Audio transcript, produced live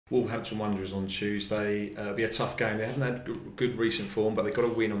Wolverhampton Wanderers on Tuesday. It'll be a tough game. They haven't had good recent form, but they've got to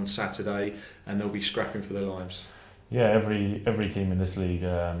win on Saturday, and they'll be scrapping for their lives. Yeah, every team in this league,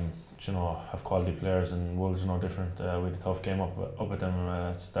 have quality players, and Wolves are no different. We had a tough game up at them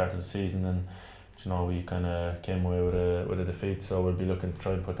at the start of the season, and we kind of came away with a defeat. So we'll be looking to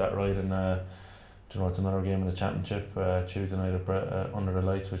try and put that right. And it's another game in the Championship Tuesday night under the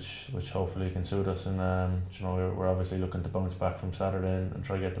lights, which hopefully can suit us. And we're obviously looking to bounce back from Saturday and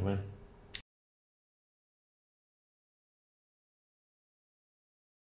try to get the win.